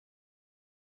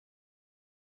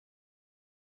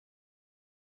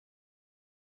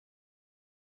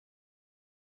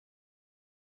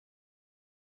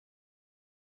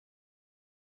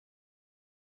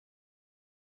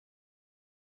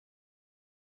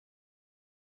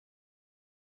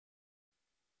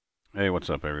Hey, what's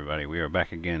up everybody? We are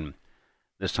back again,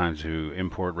 this time to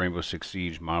import Rainbow Six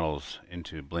Siege models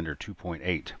into Blender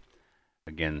 2.8.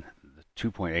 Again, the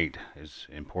 2.8 is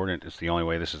important. It's the only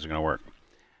way this is going to work.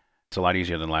 It's a lot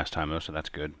easier than last time though, so that's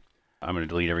good. I'm going to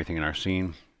delete everything in our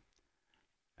scene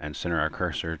and center our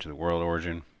cursor to the world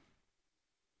origin.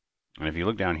 And if you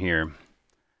look down here,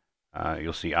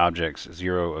 you'll see objects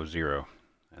 0 of 0,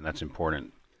 and that's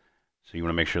important. So you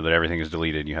want to make sure that everything is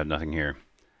deleted. You have nothing here.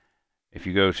 If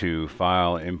you go to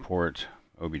File, Import,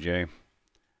 OBJ,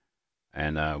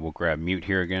 and we'll grab mute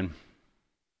here again,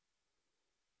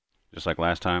 just like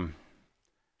last time.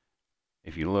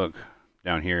 If you look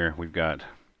down here, we've got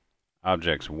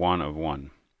objects 1 of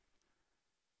 1.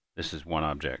 This is one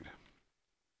object,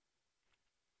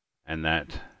 and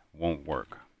that won't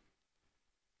work.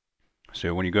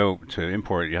 So when you go to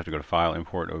import it, you have to go to File,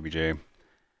 Import, OBJ, and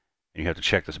you have to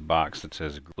check this box that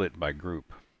says Split by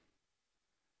Group,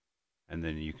 and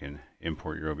then you can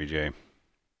import your OBJ.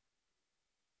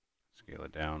 Scale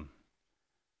it down.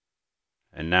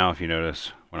 And now if you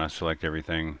notice, when I select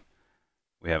everything,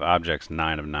 we have objects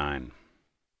 9 of 9.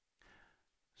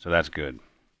 So that's good.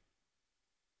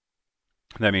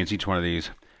 That means each one of these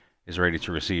is ready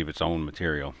to receive its own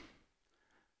material.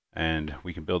 And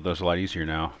we can build those a lot easier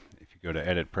now. If you go to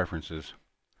Edit Preferences,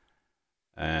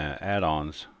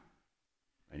 Add-ons,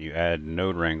 and you add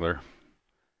Node Wrangler,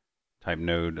 type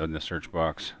Node in the search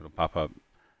box, it'll pop up.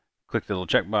 Click the little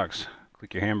checkbox,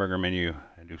 click your hamburger menu,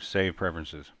 and do Save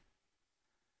Preferences.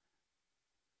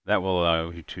 That will allow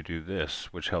you to do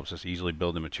this, which helps us easily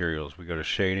build the materials. We go to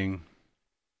Shading,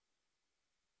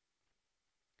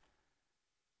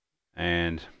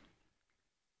 and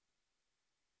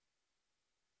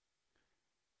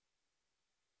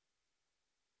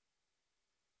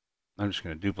I'm just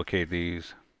going to duplicate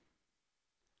these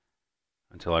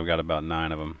until I've got about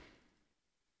 9 of them.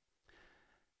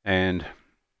 And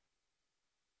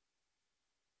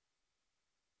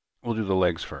we'll do the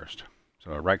legs first.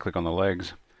 So I right click on the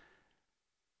legs,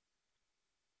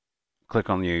 click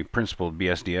on the principled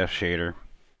BSDF shader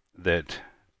that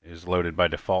is loaded by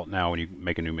default now when you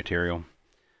make a new material.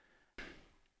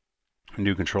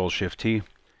 Do Control-Shift-T,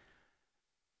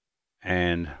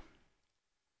 and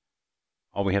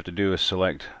all we have to do is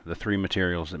select the 3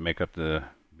 materials that make up the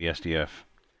BSDF,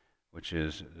 which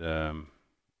is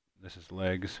this is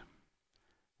legs,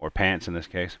 or pants in this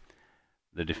case,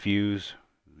 the diffuse,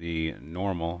 the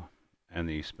normal, and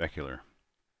the specular.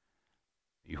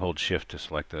 You hold Shift to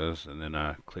select those, and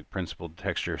then click Principled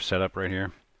Texture Setup right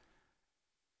here,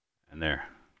 and there.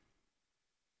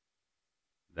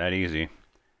 That easy.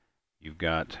 You've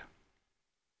got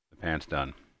the pants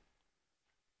done.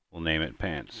 We'll name it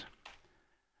Pants.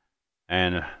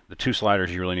 And the 2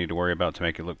 sliders you really need to worry about to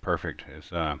make it look perfect is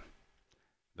the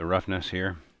roughness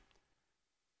here.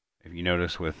 If you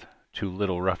notice, with too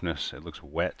little roughness, it looks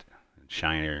wet and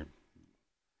shiny.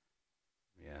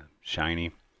 Yeah,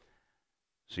 shiny.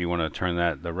 So you want to turn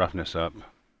the roughness up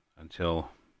until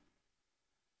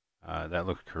that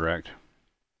looks correct.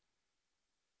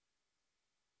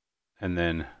 And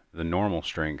then the normal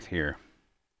strength here,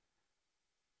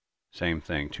 same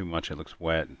thing. Too much, it looks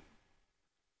wet.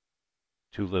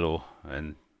 Too little,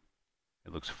 and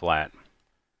it looks flat.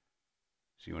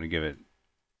 So you want to give it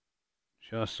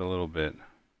just a little bit.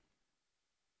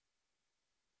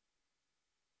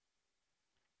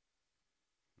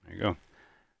 There you go.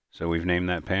 So we've named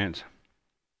that pants.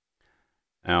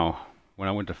 Now, when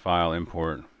I went to File,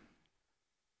 Import,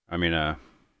 when I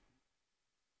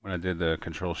did the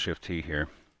Control-Shift-T here,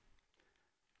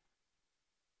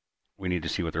 we need to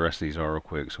see what the rest of these are real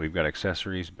quick. So we've got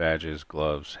accessories, badges,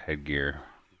 gloves, headgear.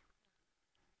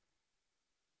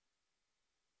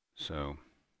 So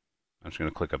I'm just going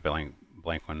to click a blank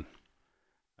one.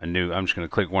 I'm just going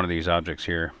to click one of these objects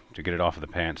here to get it off of the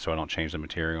pants so I don't change the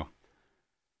material.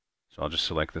 So I'll just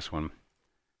select this one,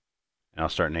 and I'll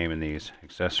start naming these.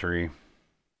 Accessory,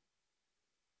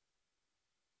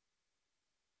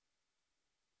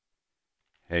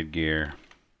 headgear,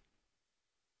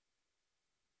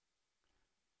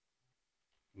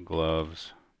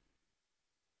 gloves,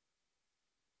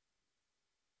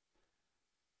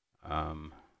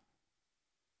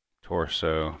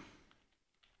 torso,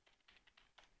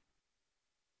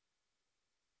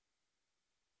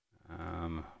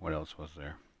 what else was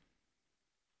there?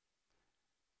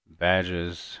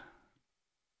 Badges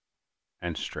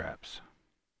and straps.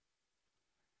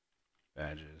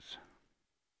 Badges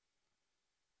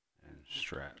and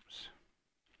straps.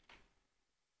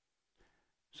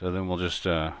 So then we'll just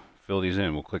fill these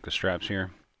in. We'll click the straps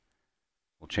here.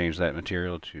 We'll change that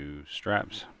material to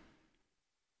straps.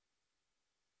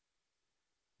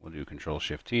 We'll do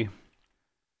Control-Shift-T.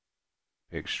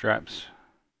 Pick straps,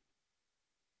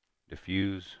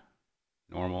 diffuse,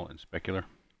 normal, and specular.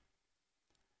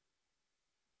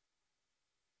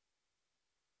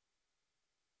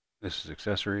 This is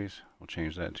accessories. We'll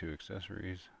change that to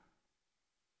accessories.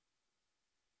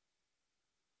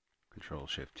 Control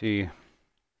Shift T.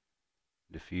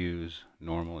 Diffuse,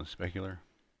 normal, and specular.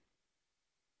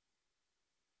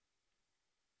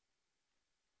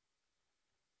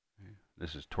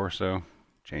 This is torso.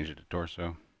 Change it to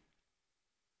torso.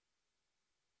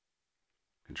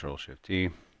 Control Shift T.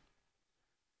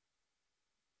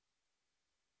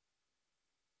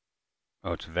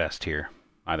 Oh, it's vest here.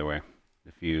 Either way.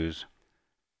 Diffuse,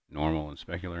 normal, and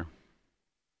specular.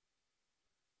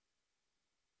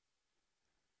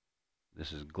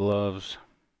 This is gloves,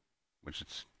 which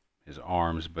it's his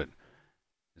arms, but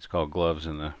it's called gloves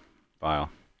in the file.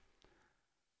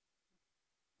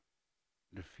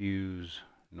 Diffuse,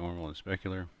 normal, and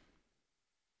specular.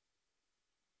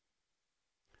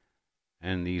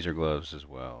 And these are gloves as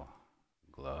well.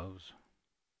 Gloves.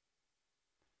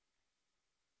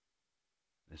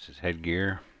 This is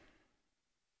headgear.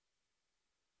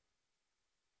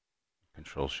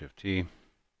 Control Shift T.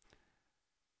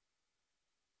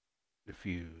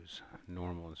 Diffuse,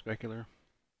 normal, and specular.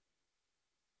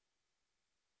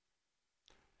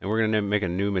 And we're going to make a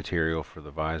new material for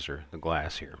the visor, the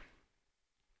glass here.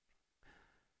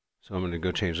 So I'm going to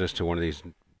go change this to one of these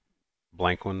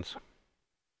blank ones.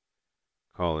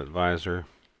 Call it visor.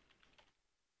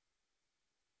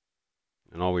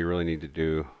 And all we really need to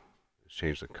do is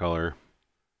change the color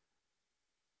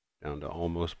down to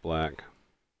almost black.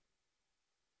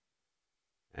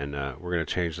 And we're going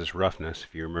to change this roughness.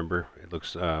 If you remember, it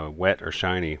looks wet or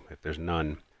shiny if there's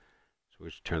none. So we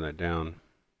should turn that down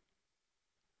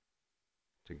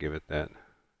to give it that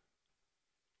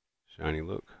shiny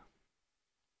look.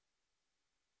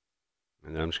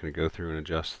 And then I'm just going to go through and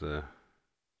adjust the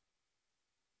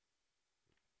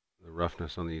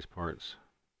roughness on these parts.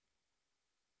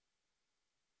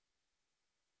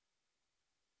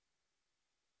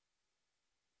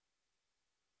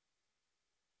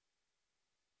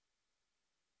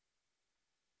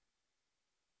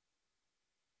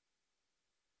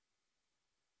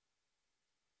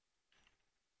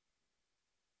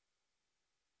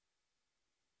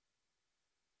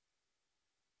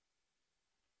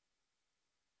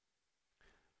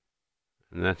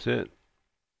 And that's it.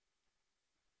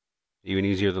 Even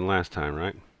easier than last time,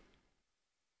 right?